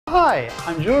Hi,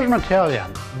 I'm George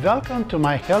Mateljan. Welcome to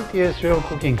my Healthiest Way of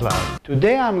Cooking class.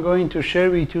 Today I'm going to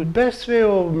share with you the best way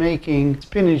of making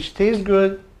spinach taste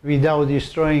good without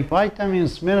destroying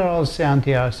vitamins, minerals, and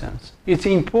antioxidants. It's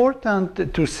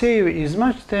important to save as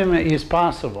much time as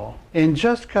possible and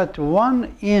just cut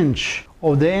 1 inch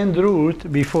of the end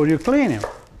root before you clean it.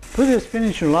 Put the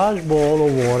spinach in a large bowl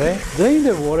of water, drain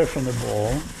the water from the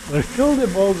bowl, refill the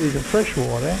bowl with the fresh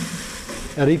water,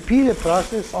 and repeat the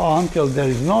process until there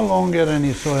is no longer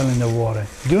any soil in the water.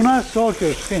 Do not soak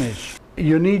your spinach.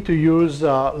 You need to use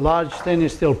a large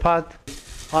stainless steel pot.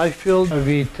 I filled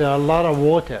with a lot of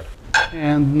water.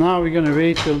 And now we're going to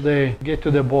wait till they get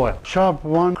to the boil. Chop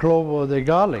 1 clove of the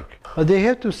garlic. They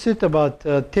have to sit about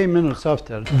 10 minutes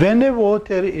after. When the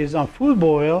water is on full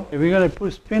boil, we're going to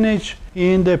put spinach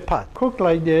in the pot. Cook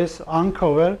like this,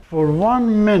 uncover, for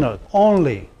 1 minute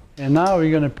only. And now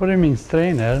we're going to put them in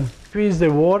strainer. Squeeze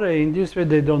the water in this way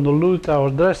they don't dilute our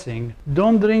dressing.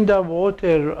 Don't drink that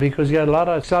water because you got a lot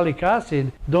of salicylic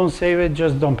acid. Don't save it,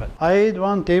 just dump it. I add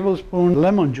 1 tablespoon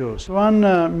lemon juice,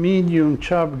 1 medium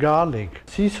chopped garlic,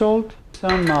 sea salt,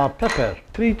 some pepper,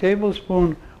 3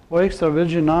 tablespoons of extra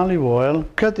virgin olive oil.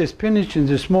 Cut the spinach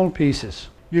into small pieces.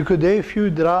 You could add a few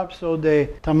drops of the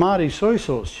tamari soy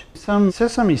sauce, some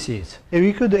sesame seeds. And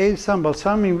we could add some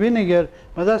balsamic vinegar,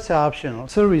 but that's optional.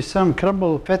 Serve with some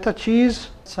crumbled feta cheese,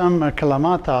 some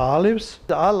Kalamata olives.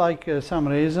 I like some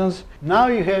raisins. Now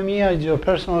you have me as your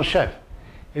personal chef.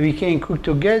 And we can cook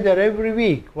together every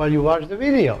week while you watch the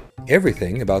video.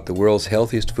 Everything about the world's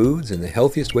healthiest foods and the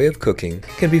healthiest way of cooking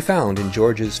can be found in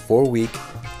George's 4-week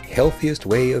Healthiest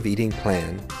Way of Eating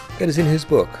plan that is in his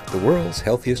book, The World's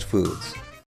Healthiest Foods.